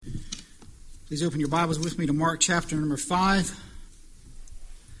Please open your Bibles with me to Mark chapter number 5.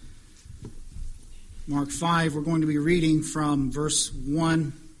 Mark 5, we're going to be reading from verse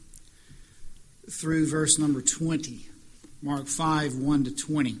 1 through verse number 20. Mark 5, 1 to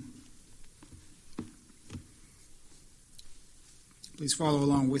 20. Please follow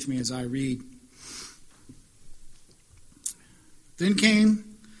along with me as I read. They came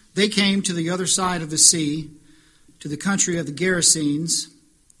to the other side of the sea, to the country of the Gerasenes.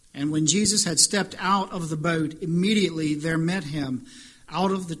 And when Jesus had stepped out of the boat, immediately there met him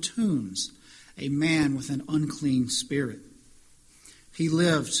out of the tombs a man with an unclean spirit. He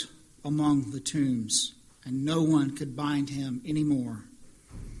lived among the tombs, and no one could bind him anymore,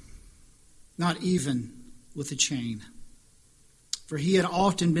 not even with a chain. For he had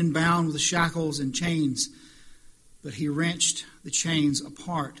often been bound with shackles and chains, but he wrenched the chains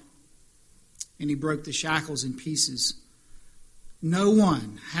apart, and he broke the shackles in pieces. No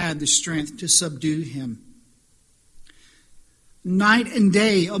one had the strength to subdue him. Night and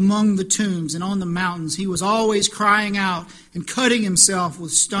day among the tombs and on the mountains, he was always crying out and cutting himself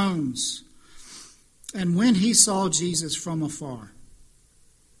with stones. And when he saw Jesus from afar,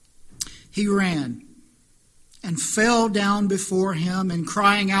 he ran and fell down before him, and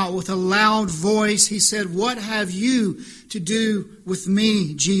crying out with a loud voice, he said, "What have you to do with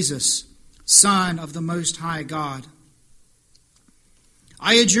me, Jesus, Son of the Most High God?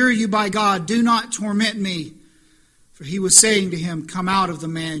 I adjure you by God, do not torment me." For he was saying to him, "Come out of the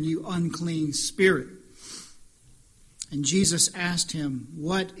man, you unclean spirit." And Jesus asked him,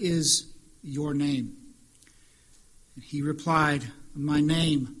 "What is your name?" And he replied, "My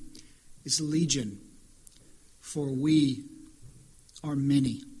name is Legion, for we are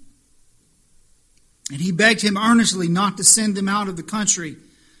many." And he begged him earnestly not to send them out of the country.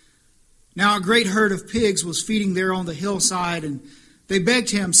 Now a great herd of pigs was feeding there on the hillside, and they begged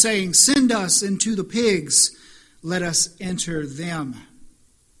him, saying, "Send us into the pigs, let us enter them."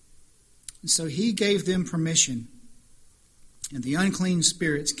 And so he gave them permission. And the unclean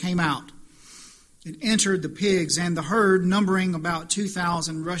spirits came out and entered the pigs, and the herd, numbering about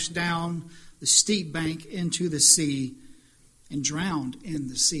 2,000, rushed down the steep bank into the sea and drowned in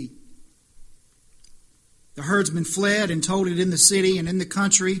the sea. The herdsmen fled and told it in the city and in the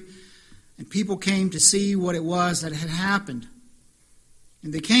country, and people came to see what it was that had happened.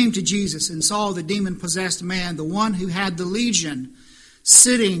 And they came to Jesus and saw the demon-possessed man, the one who had the legion,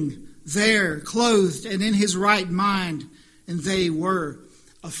 sitting there, clothed and in his right mind, and they were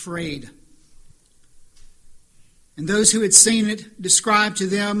afraid. And those who had seen it described to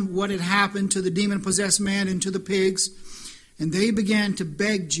them what had happened to the demon-possessed man and to the pigs, and they began to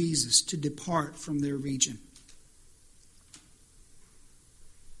beg Jesus to depart from their region.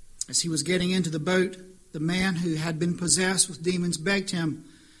 As he was getting into the boat, the man who had been possessed with demons begged him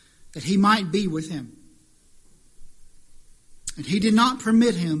that he might be with him. And he did not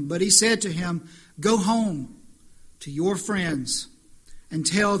permit him, but he said to him, "Go home to your friends and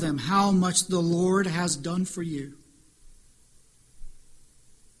tell them how much the Lord has done for you,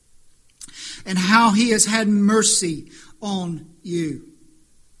 and how he has had mercy on you."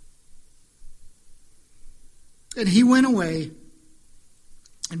 And he went away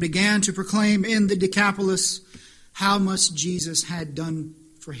and began to proclaim in the Decapolis how much Jesus had done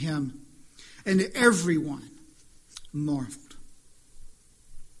for him. And everyone marveled.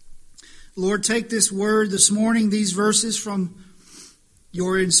 Lord, take this word this morning, these verses from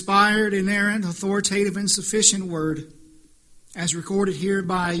your inspired, inerrant, authoritative, and sufficient word, as recorded here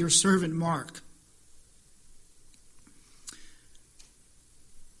by your servant Mark.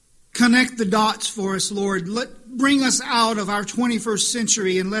 Connect the dots for us, Lord. Bring us out of our 21st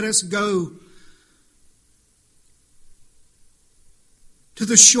century and let us go to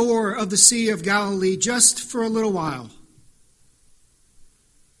the shore of the Sea of Galilee just for a little while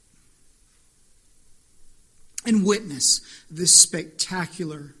and witness this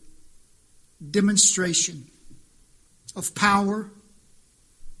spectacular demonstration of power,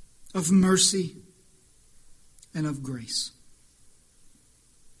 of mercy, and of grace.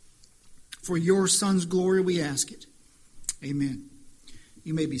 For your Son's glory we ask it. Amen.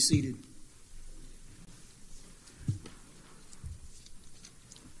 You may be seated.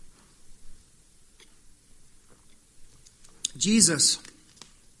 Jesus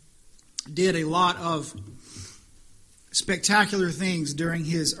did a lot of spectacular things during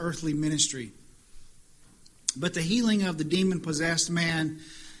his earthly ministry. But the healing of the demon-possessed man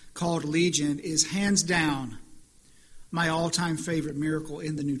called Legion is hands down my all-time favorite miracle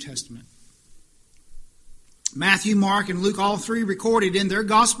in the New Testament. Matthew, Mark, and Luke, all three recorded in their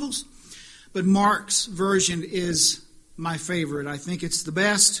Gospels, but Mark's version is my favorite. I think it's the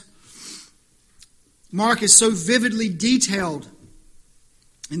best. Mark is so vividly detailed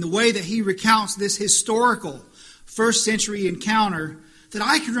in the way that he recounts this historical first century encounter that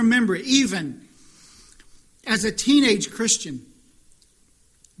I can remember even as a teenage Christian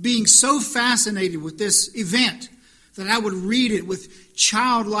being so fascinated with this event that I would read it with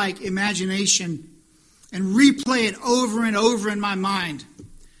childlike imagination and replay it over and over in my mind,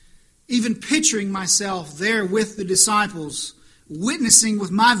 even picturing myself there with the disciples, witnessing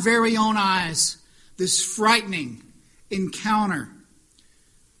with my very own eyes this frightening encounter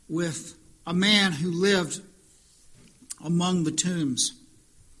with a man who lived among the tombs.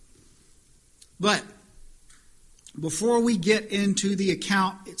 But before we get into the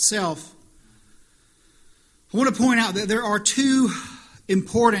account itself, I want to point out that there are two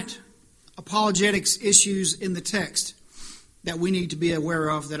important apologetics issues in the text that we need to be aware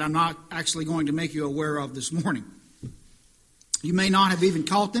of that I'm not actually going to make you aware of this morning. You may not have even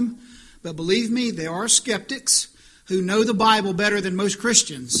caught them, but believe me, there are skeptics who know the Bible better than most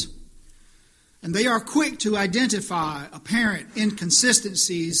Christians, and they are quick to identify apparent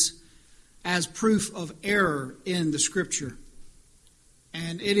inconsistencies as proof of error in the Scripture.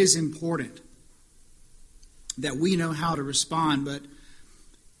 And it is important that we know how to respond, but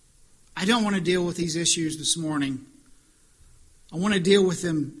I don't want to deal with these issues this morning. I want to deal with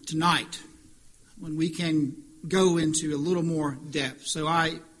them tonight when we can go into a little more depth. So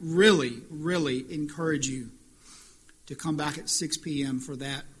I really, really encourage you to come back at 6 p.m. for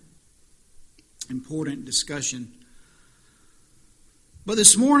that important discussion. But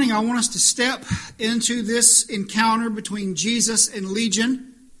this morning I want us to step into this encounter between Jesus and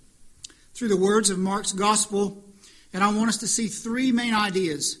Legion through the words of Mark's Gospel, and I want us to see three main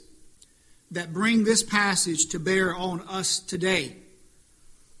ideas that bring this passage to bear on us today.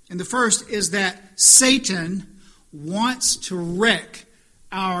 And the first is that Satan wants to wreck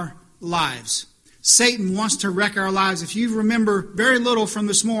our lives. Satan wants to wreck our lives. If you remember very little from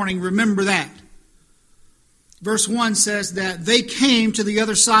this morning, remember that. Verse 1 says that they came to the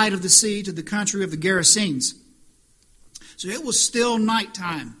other side of the sea, to the country of the Gerasenes. So it was still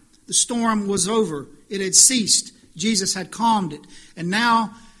nighttime. The storm was over. It had ceased. Jesus had calmed it. And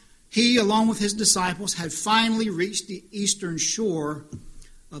now he, along with his disciples, had finally reached the eastern shore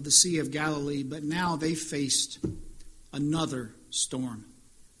of the Sea of Galilee. But now they faced another storm.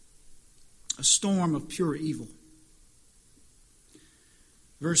 A storm of pure evil.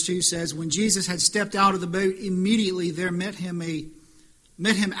 Verse 2 says, when Jesus had stepped out of the boat, immediately there met him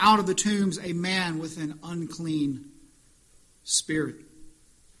out of the tombs a man with an unclean spirit.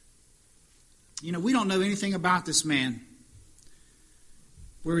 You know, we don't know anything about this man.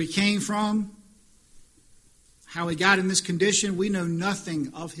 Where he came from, how he got in this condition, we know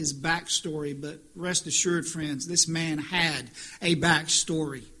nothing of his backstory, but rest assured, friends, this man had a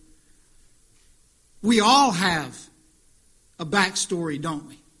backstory. We all have a backstory, don't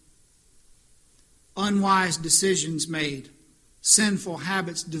we? Unwise decisions made, sinful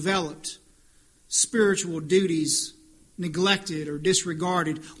habits developed, spiritual duties neglected or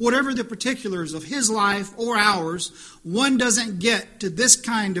disregarded. Whatever the particulars of his life or ours, one doesn't get to this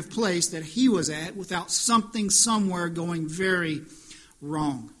kind of place that he was at without something somewhere going very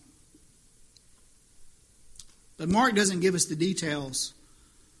wrong. But Mark doesn't give us the details.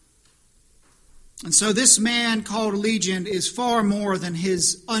 And so this man called Legion is far more than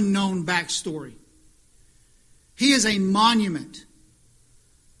his unknown backstory. He is a monument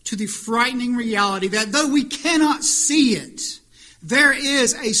to the frightening reality that though we cannot see it, there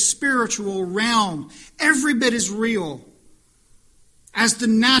is a spiritual realm every bit as real as the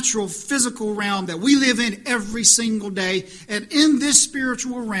natural physical realm that we live in every single day. And in this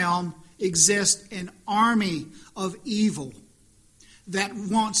spiritual realm exists an army of evil that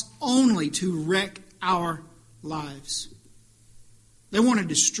wants only to wreck our lives. They want to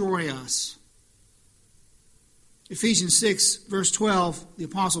destroy us. Ephesians 6, verse 12, the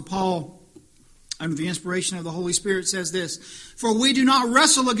Apostle Paul, under the inspiration of the Holy Spirit, says this, for we do not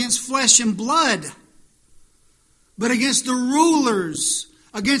wrestle against flesh and blood, but against the rulers,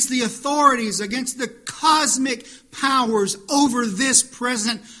 against the authorities, against the cosmic powers over this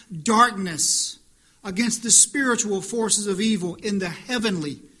present darkness, against the spiritual forces of evil in the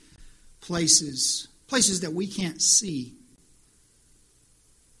heavenly places, places that we can't see.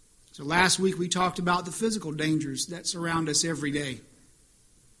 So last week we talked about the physical dangers that surround us every day.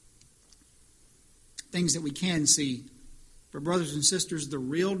 Things that we can see. But brothers and sisters, the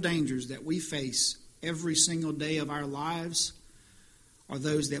real dangers that we face every single day of our lives are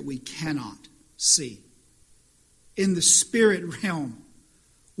those that we cannot see. In the spirit realm,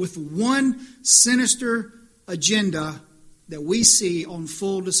 with one sinister agenda that we see on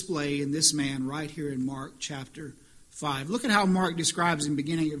full display in this man right here in Mark chapter 5. Look at how Mark describes him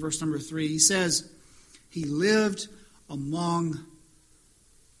beginning at verse number 3. He says, he lived among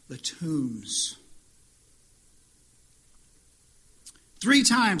the tombs. 3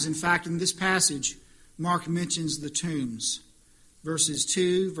 times, in fact, in this passage, Mark mentions the tombs. Verses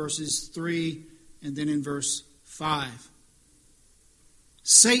 2, verses 3, and then in verse 5.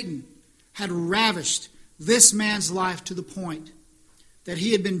 Satan had ravished this man's life to the point that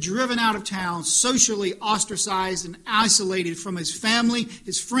he had been driven out of town, socially ostracized and isolated from his family,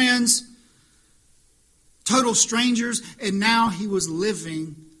 his friends, total strangers, and now he was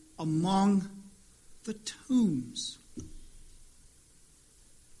living among the tombs.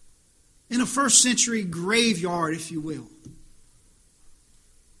 In a first century graveyard, if you will.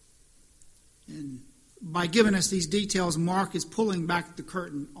 And by giving us these details, Mark is pulling back the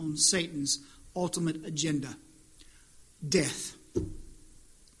curtain on Satan's ultimate agenda: death.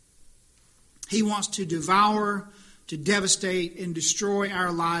 He wants to devour, to devastate, and destroy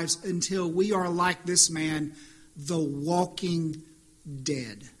our lives until we are like this man, the walking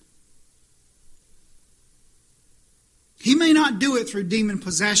dead. He may not do it through demon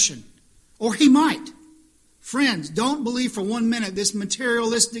possession, or he might. Friends, don't believe for 1 minute this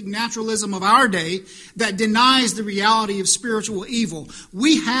materialistic naturalism of our day that denies the reality of spiritual evil.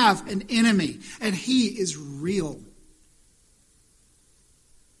 We have an enemy, and he is real.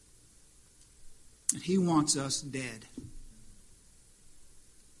 And he wants us dead.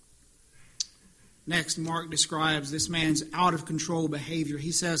 Next, Mark describes this man's out-of-control behavior.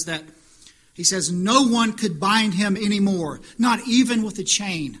 He says no one could bind him anymore, not even with a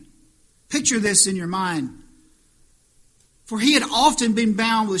chain. Picture this in your mind. For he had often been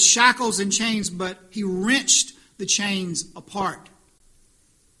bound with shackles and chains, but he wrenched the chains apart.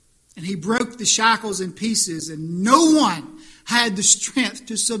 And he broke the shackles in pieces, and no one had the strength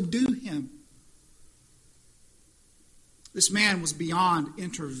to subdue him. This man was beyond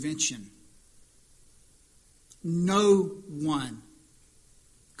intervention. No one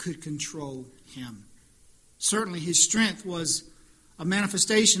could control him. Certainly his strength was a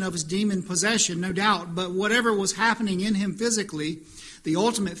manifestation of his demon possession, no doubt. But whatever was happening in him physically, the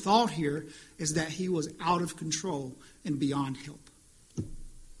ultimate thought here is that he was out of control and beyond help.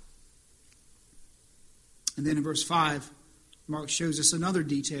 And then in verse 5, Mark shows us another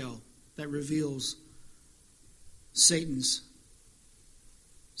detail that reveals Satan's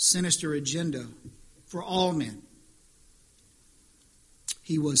sinister agenda for all men.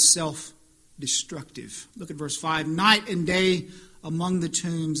 He was self-destructive. Look at verse 5. Night and day among the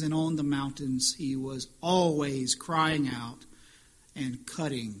tombs and on the mountains, he was always crying out and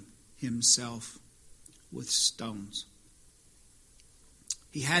cutting himself with stones.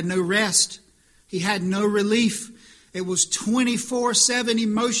 He had no rest. He had no relief. It was 24/7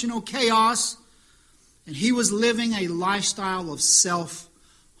 emotional chaos, and he was living a lifestyle of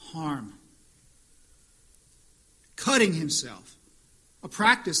self-harm. Cutting himself, a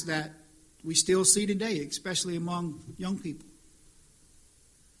practice that we still see today, especially among young people.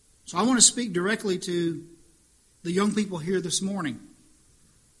 So I want to speak directly to the young people here this morning.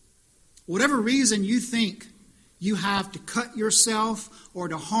 Whatever reason you think you have to cut yourself or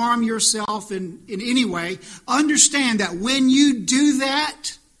to harm yourself in any way, understand that when you do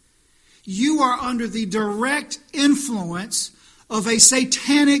that, you are under the direct influence of a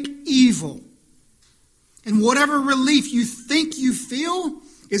satanic evil. And whatever relief you think you feel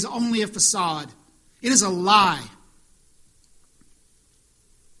is only a facade. It is a lie.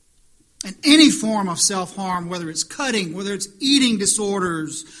 And any form of self-harm, whether it's cutting, whether it's eating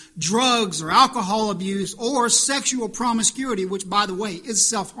disorders, drugs or alcohol abuse, or sexual promiscuity, which, by the way, is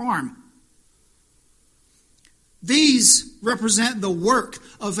self-harm. These represent the work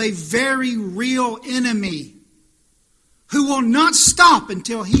of a very real enemy who will not stop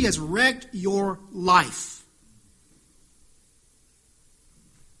until he has wrecked your life.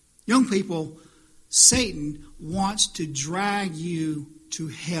 Young people, Satan wants to drag you to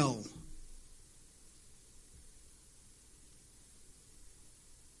hell.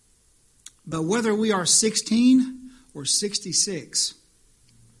 But whether we are 16 or 66,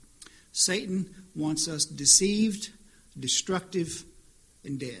 Satan wants us deceived, destructive,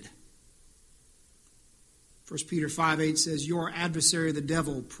 and dead. 1 Peter 5:8 says, your adversary, the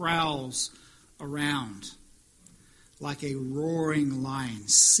devil, prowls around like a roaring lion,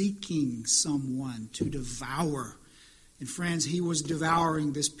 seeking someone to devour. And friends, he was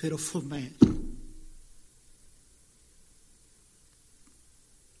devouring this pitiful man.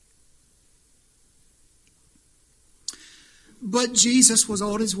 But Jesus was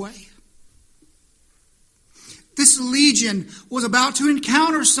on his way. This legion was about to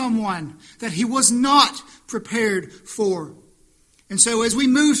encounter someone that he was not prepared for. And so as we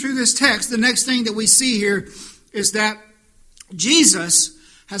move through this text, the next thing that we see here is that Jesus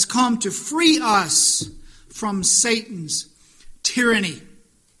has come to free us from Satan's tyranny.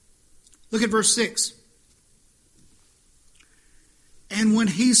 Look at verse 6. And when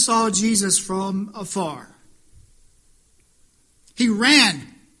he saw Jesus from afar, he ran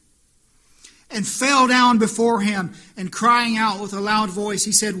and fell down before him, and crying out with a loud voice,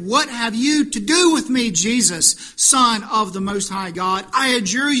 he said, "What have you to do with me, Jesus, Son of the Most High God? I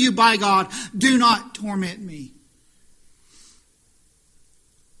adjure you by God, do not torment me."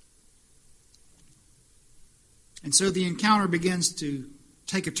 And so the encounter begins to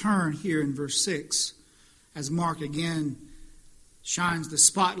take a turn here in verse 6, as Mark again shines the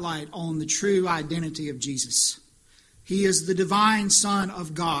spotlight on the true identity of Jesus. He is the divine Son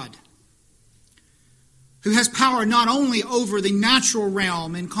of God, who has power not only over the natural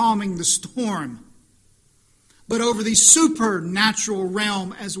realm in calming the storm, but over the supernatural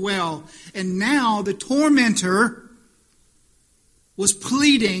realm as well. And now the tormentor was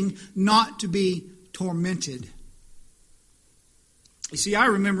pleading not to be tormented. You see, I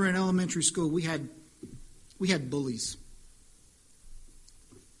remember in elementary school we had bullies.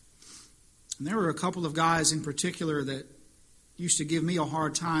 And there were a couple of guys in particular that used to give me a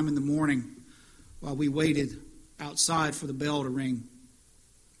hard time in the morning while we waited outside for the bell to ring.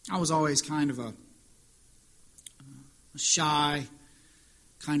 I was always kind of a shy,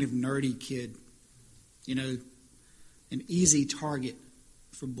 kind of nerdy kid. You know, an easy target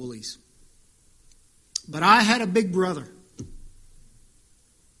for bullies. But I had a big brother.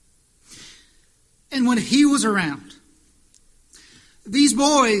 And when he was around, these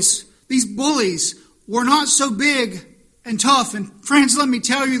bullies were not so big and tough. And friends, let me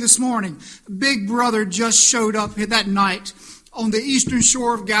tell you this morning, Big Brother just showed up that night on the eastern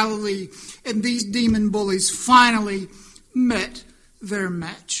shore of Galilee, and these demon bullies finally met their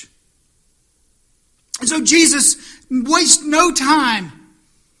match. And so Jesus wastes no time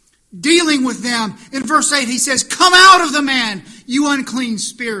dealing with them. In verse 8 he says, "Come out of the man, you unclean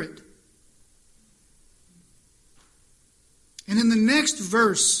spirit." And in the next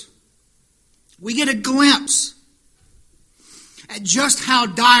verse, we get a glimpse at just how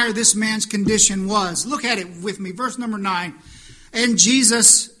dire this man's condition was. Look at it with me. Verse number 9. And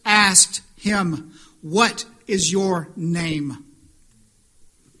Jesus asked him, "What is your name?"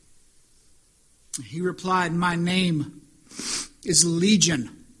 He replied, "My name is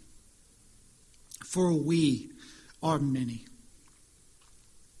Legion, for we are many."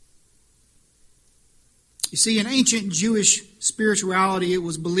 You see, in ancient Jewish spirituality, it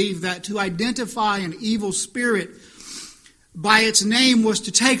was believed that to identify an evil spirit by its name was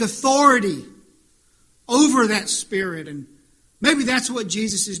to take authority over that spirit. And maybe that's what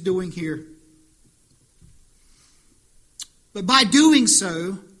Jesus is doing here. But by doing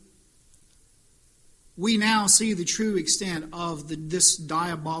so, we now see the true extent of this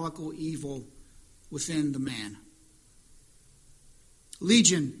diabolical evil within the man.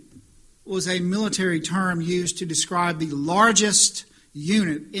 Legion was a military term used to describe the largest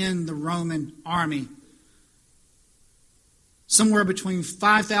unit in the Roman army. Somewhere between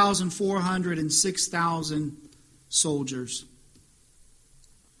 5,400 and 6,000 soldiers.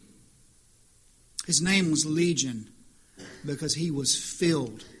 His name was Legion because he was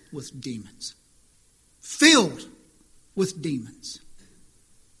filled with demons. Filled with demons.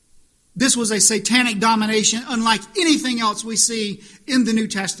 This was a satanic domination unlike anything else we see in the New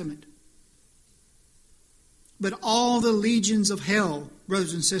Testament. But all the legions of hell,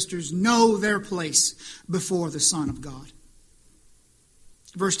 brothers and sisters, know their place before the Son of God.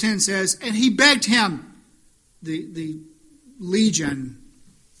 Verse 10 says, and he begged him, the legion,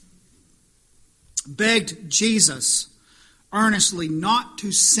 begged Jesus earnestly not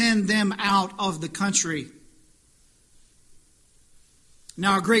to send them out of the country.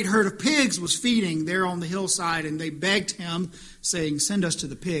 Now a great herd of pigs was feeding there on the hillside, and they begged him, saying, "Send us to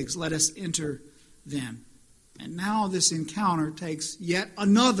the pigs, let us enter them." And now this encounter takes yet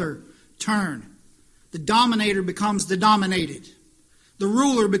another turn. The dominator becomes the dominated. The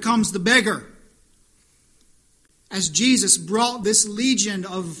ruler becomes the beggar. As Jesus brought this legion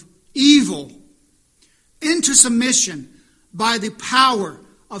of evil into submission by the power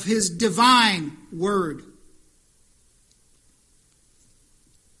of his divine word.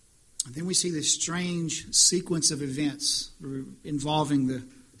 And then we see this strange sequence of events involving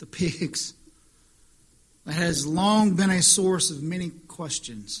the pigs that has long been a source of many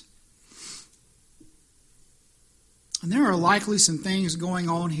questions. And there are likely some things going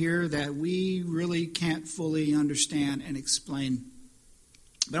on here that we really can't fully understand and explain.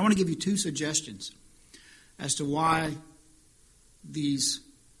 But I want to give you two suggestions as to why these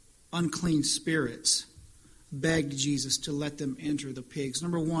unclean spirits begged Jesus to let them enter the pigs.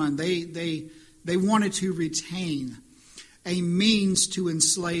 Number one, they wanted to retain a means to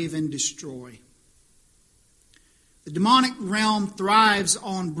enslave and destroy. The demonic realm thrives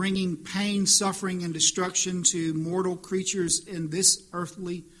on bringing pain, suffering, and destruction to mortal creatures in this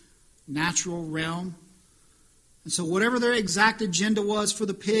earthly, natural realm. And so whatever their exact agenda was for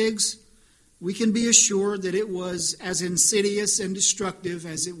the pigs, we can be assured that it was as insidious and destructive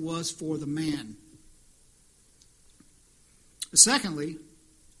as it was for the man. Secondly,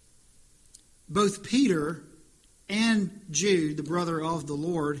 both Peter and Jude, the brother of the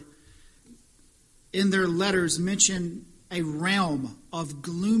Lord, in their letters mention a realm of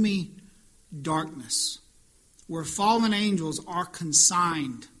gloomy darkness where fallen angels are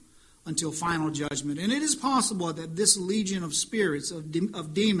consigned until final judgment. And it is possible that this legion of spirits, of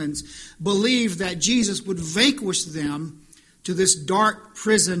demons, believed that Jesus would vanquish them to this dark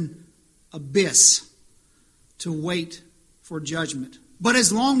prison abyss to wait for judgment. But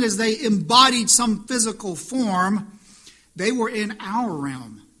as long as they embodied some physical form, they were in our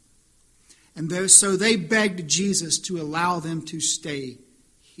realm. And so they begged Jesus to allow them to stay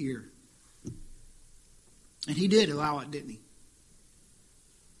here. And he did allow it, didn't he?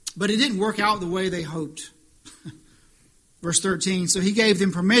 But it didn't work out the way they hoped. Verse 13, so he gave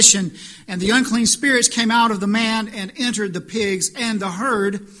them permission, and the unclean spirits came out of the man and entered the pigs and the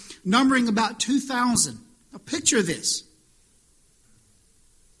herd, numbering about 2,000. Now picture this.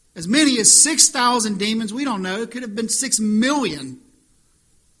 As many as 6,000 demons, we don't know. It could have been 6 million.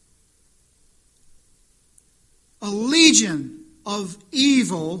 A legion of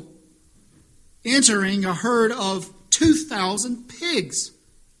evil entering a herd of 2,000 pigs.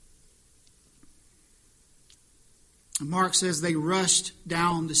 And Mark says they rushed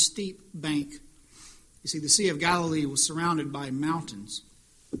down the steep bank. You see, the Sea of Galilee was surrounded by mountains.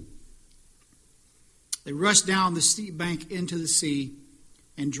 They rushed down the steep bank into the sea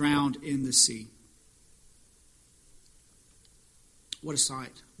and drowned in the sea. What a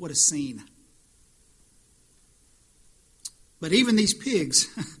sight. What a scene. But even these pigs,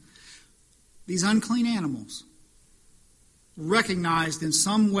 these unclean animals, recognized in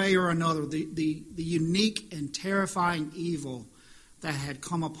some way or another the unique and terrifying evil that had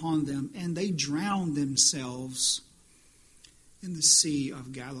come upon them, and they drowned themselves in the Sea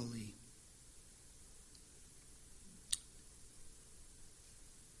of Galilee.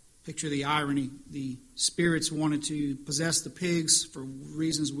 Picture the irony. The spirits wanted to possess the pigs for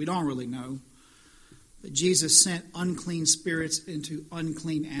reasons we don't really know. But Jesus sent unclean spirits into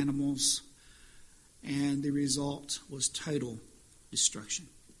unclean animals, and the result was total destruction.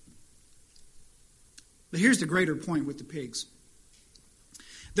 But here's the greater point with the pigs.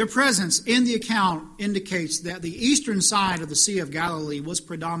 Their presence in the account indicates that the eastern side of the Sea of Galilee was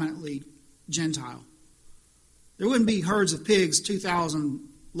predominantly Gentile. There wouldn't be herds of pigs 2,000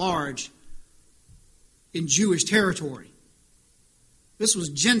 large in Jewish territory. This was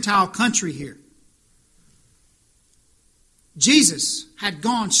Gentile country here. Jesus had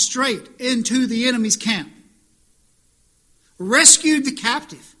gone straight into the enemy's camp, rescued the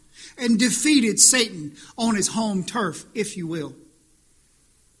captive, and defeated Satan on his home turf, if you will.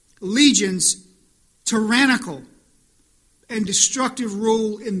 Legion's tyrannical and destructive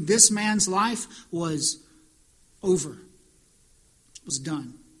rule in this man's life was over. It was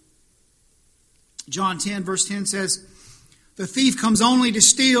done. John 10, verse 10 says, "The thief comes only to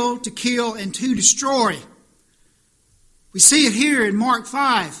steal, to kill, and to destroy." We see it here in Mark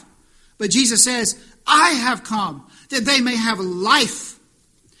 5. But Jesus says, "I have come that they may have life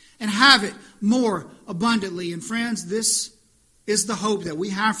and have it more abundantly." And friends, this is the hope that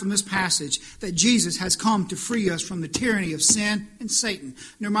we have from this passage, that Jesus has come to free us from the tyranny of sin and Satan.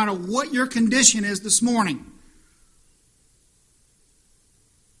 No matter what your condition is this morning,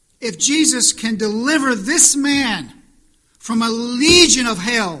 if Jesus can deliver this man from a legion of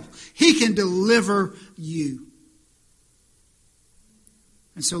hell, he can deliver you.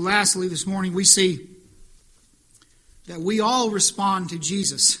 And so lastly, this morning we see that we all respond to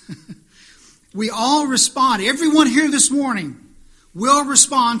Jesus. We all respond. Everyone here this morning will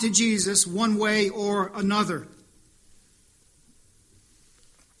respond to Jesus one way or another.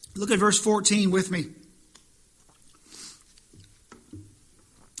 Look at verse 14 with me.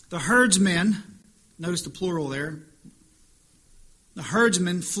 The herdsmen, notice the plural there, the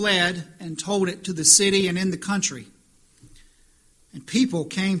herdsmen fled and told it to the city and in the country. And people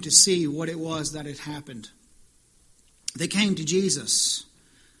came to see what it was that had happened. they came to Jesus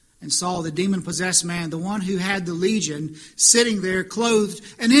and saw the demon-possessed man, the one who had the legion, sitting there clothed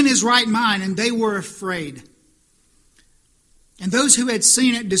and in his right mind, and they were afraid. And those who had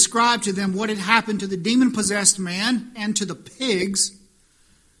seen it described to them what had happened to the demon-possessed man and to the pigs,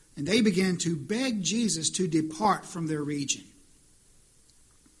 and they began to beg Jesus to depart from their region.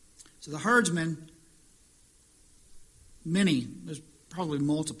 So the herdsmen, many, there's probably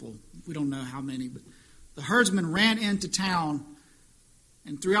multiple, we don't know how many, but the herdsmen ran into town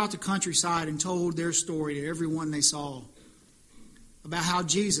and throughout the countryside and told their story to everyone they saw about how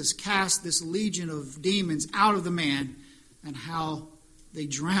Jesus cast this legion of demons out of the man and how they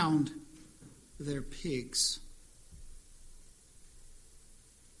drowned their pigs.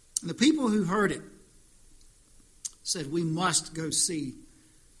 And the people who heard it said, "We must go see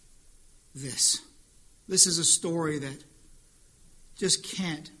this. This is a story that just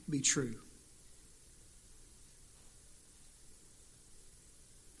can't be true."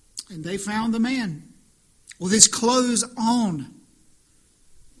 And they found the man with his clothes on,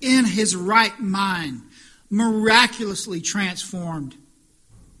 in his right mind, miraculously transformed,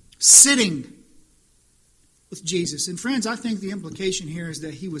 sitting with Jesus. And friends, I think the implication here is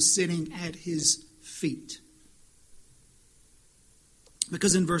that he was sitting at his feet.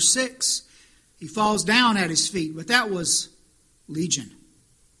 Because in verse 6, he falls down at his feet, but that was Legion.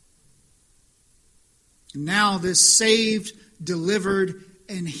 And now this saved, delivered,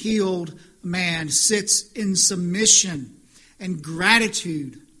 and healed man sits in submission and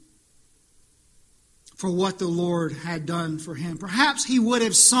gratitude for what the Lord had done for him. Perhaps he would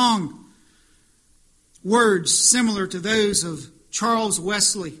have sung words similar to those of Charles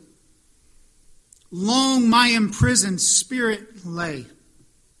Wesley. "Long my imprisoned spirit lay,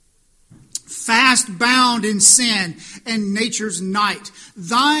 fast bound in sin and nature's night.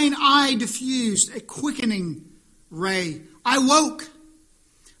 Thine eye diffused a quickening ray. I woke,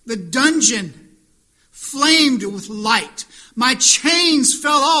 the dungeon flamed with light. My chains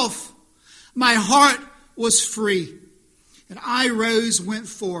fell off, my heart was free. And I rose, went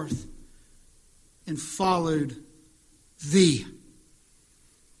forth, and followed thee."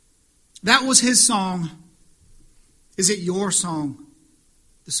 That was his song. Is it your song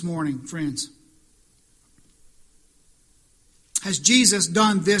this morning, friends? Has Jesus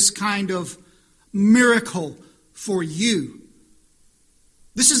done this kind of miracle for you?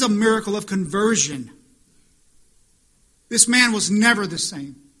 This is a miracle of conversion. This man was never the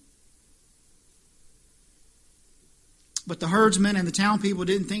same. But the herdsmen and the town people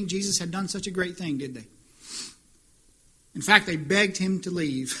didn't think Jesus had done such a great thing, did they? In fact, they begged him to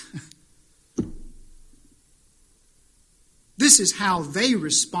leave. This is how they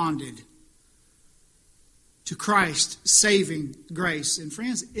responded to Christ's saving grace. And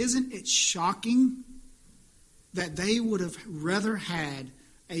friends, isn't it shocking that they would have rather had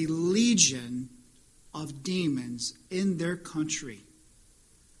a legion of demons in their country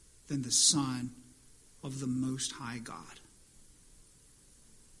than the Son of the Most High God?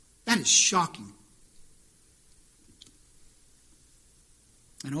 That is shocking.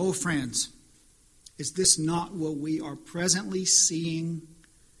 And oh, friends, is this not what we are presently seeing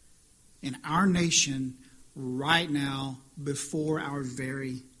in our nation right now before our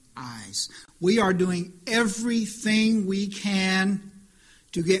very eyes? We are doing everything we can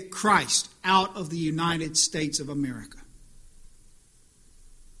to get Christ out of the United States of America.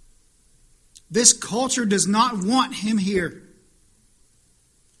 This culture does not want him here.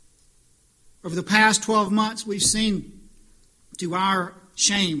 Over the past 12 months, we've seen, to our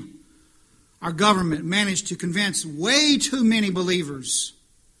shame, our government managed to convince way too many believers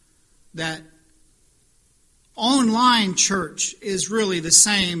that online church is really the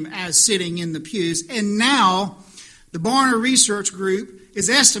same as sitting in the pews. And now, the Barna Research Group is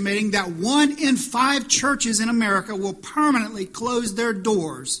estimating that 1 in 5 churches in America will permanently close their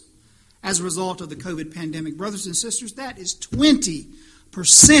doors as a result of the COVID pandemic. Brothers and sisters, that is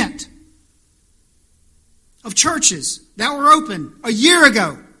 20% of churches that were open a year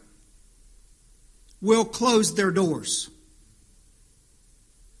ago will close their doors.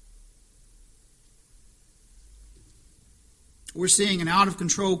 We're seeing an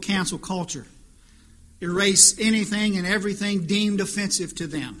out-of-control cancel culture erase anything and everything deemed offensive to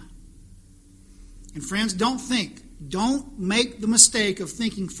them. And friends, don't make the mistake of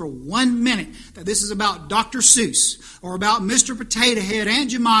thinking for 1 minute that this is about Dr. Seuss or about Mr. Potato Head, Aunt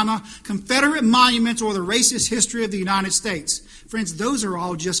Jemima, Confederate monuments, or the racist history of the United States. Friends, those are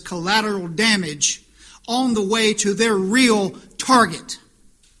all just collateral damage on the way to their real target.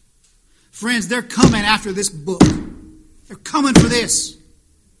 Friends, they're coming after this book. They're coming for this.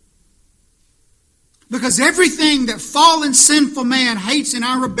 Because everything that fallen, sinful man hates in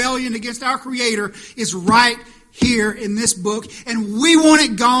our rebellion against our Creator is right here in this book, and we want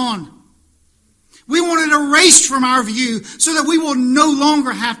it gone. We want it erased from our view so that we will no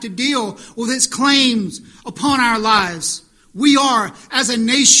longer have to deal with its claims upon our lives. We are, as a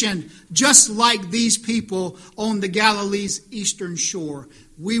nation, just like these people on the Galilee's eastern shore.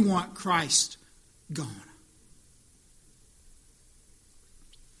 We want Christ gone.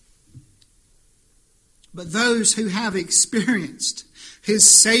 But those who have experienced His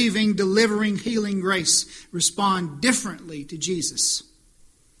saving, delivering, healing grace respond differently to Jesus.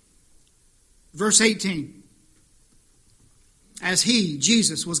 Verse 18. As He,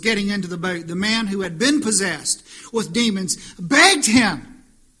 Jesus, was getting into the boat, the man who had been possessed with demons begged Him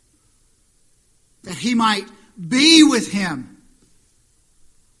that He might be with him.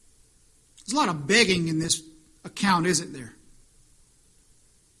 There's a lot of begging in this account, isn't there?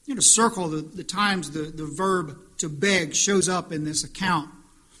 You know, circle the times the verb to beg shows up in this account.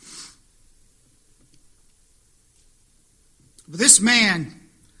 But this man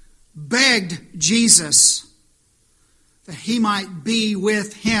begged Jesus that he might be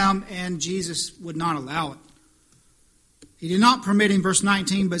with him, and Jesus would not allow it. He did not permit him, verse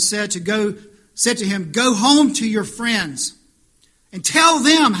 19, but said to him, "Go home to your friends and tell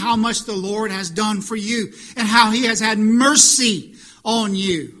them how much the Lord has done for you and how He has had mercy on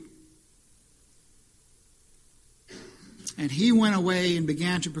you." And he went away and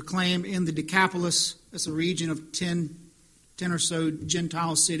began to proclaim in the Decapolis, that's a region of 10 or so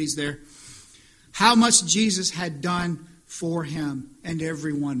Gentile cities there, how much Jesus had done for him, and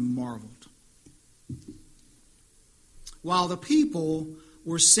everyone marveled. While the people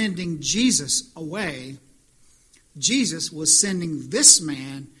were sending Jesus away, Jesus was sending this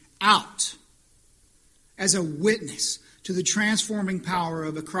man out as a witness to the transforming power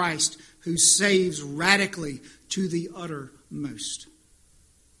of a Christ who saves radically to the uttermost.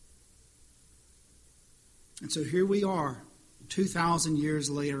 And so here we are, 2,000 years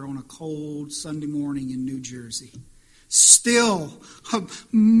later on a cold Sunday morning in New Jersey, still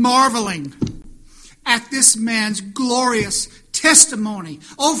marveling at this man's glorious testimony.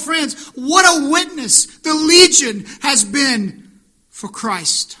 Oh friends, what a witness the Legion has been for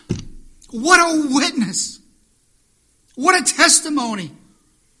Christ. What a witness. What a testimony.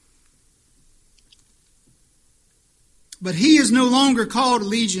 But he is no longer called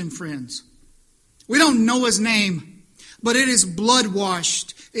Legion, friends. We don't know his name, but it is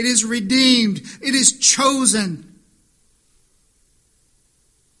blood-washed. It is redeemed. It is chosen.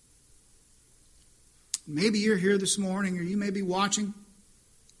 Maybe you're here this morning, or you may be watching,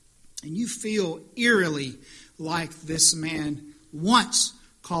 and you feel eerily like this man once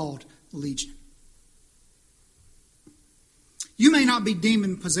called Legion. You may not be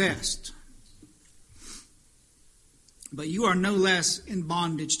demon-possessed, but you are no less in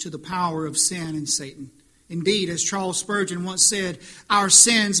bondage to the power of sin and Satan. Indeed, as Charles Spurgeon once said, our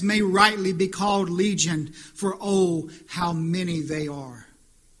sins may rightly be called legion, for oh, how many they are.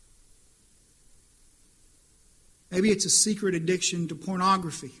 Maybe it's a secret addiction to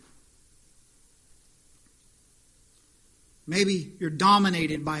pornography. Maybe you're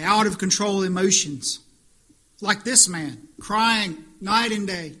dominated by out-of-control emotions, like this man, crying night and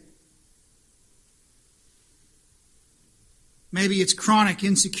day. Maybe it's chronic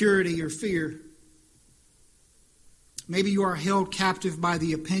insecurity or fear. Maybe you are held captive by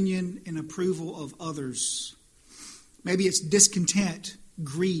the opinion and approval of others. Maybe it's discontent,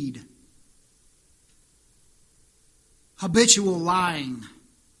 greed, habitual lying,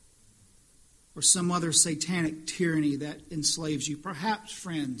 or some other satanic tyranny that enslaves you. Perhaps,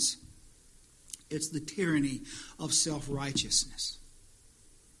 friends, it's the tyranny of self-righteousness.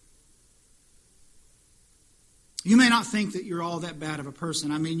 You may not think that you're all that bad of a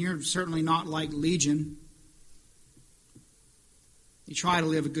person. I mean, you're certainly not like Legion. You try to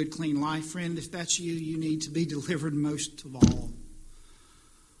live a good, clean life. Friend, if that's you, you need to be delivered most of all.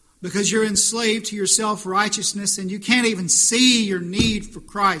 Because you're enslaved to your self-righteousness and you can't even see your need for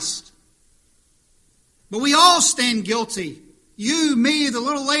Christ. But we all stand guilty. You, me, the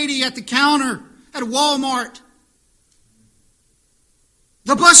little lady at the counter at Walmart.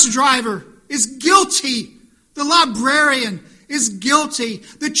 The bus driver is guilty. The librarian is guilty.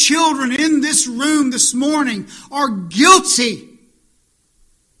 The children in this room this morning are guilty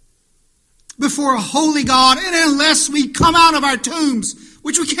before a holy God. And unless we come out of our tombs,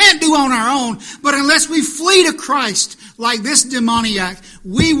 which we can't do on our own, but unless we flee to Christ like this demoniac,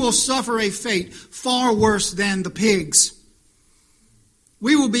 we will suffer a fate far worse than the pigs.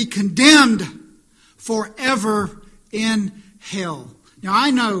 We will be condemned forever in hell. Now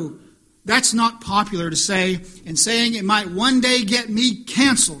I know That's not popular to say, and saying it might one day get me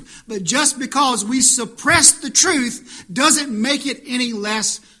canceled. But just because we suppress the truth doesn't make it any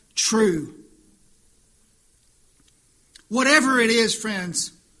less true. Whatever it is,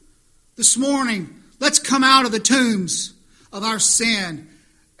 friends, this morning, let's come out of the tombs of our sin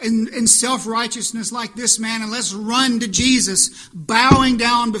and self-righteousness like this man, and let's run to Jesus, bowing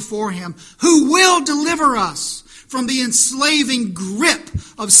down before him, who will deliver us from the enslaving grip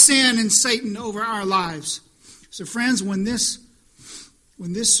of sin and Satan over our lives. So friends, when this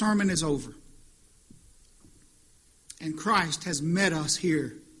sermon is over, and Christ has met us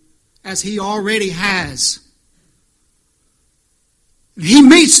here, as he already has, and he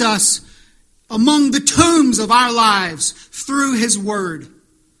meets us among the tombs of our lives through his word,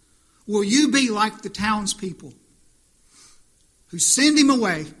 will you be like the townspeople who send him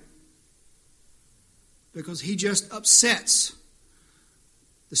away because he just upsets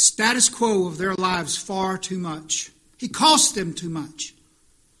the status quo of their lives far too much? He costs them too much.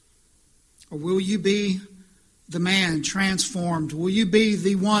 Or will you be the man transformed? Will you be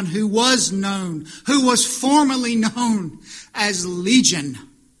the one who was known, who was formerly known as Legion,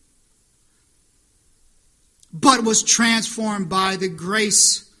 but was transformed by the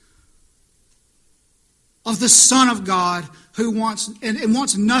grace of the Son of God, who wants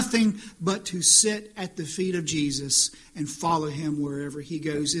nothing but to sit at the feet of Jesus and follow him wherever he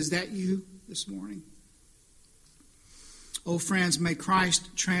goes? Is that you this morning? Oh, friends, may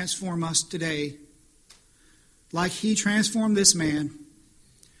Christ transform us today like he transformed this man,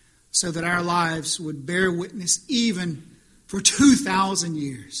 so that our lives would bear witness even for 2,000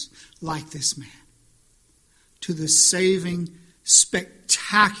 years like this man to the saving,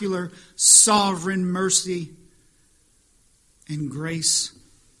 spectacular, sovereign mercy and grace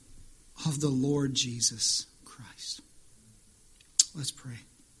of the Lord Jesus Christ. Let's pray.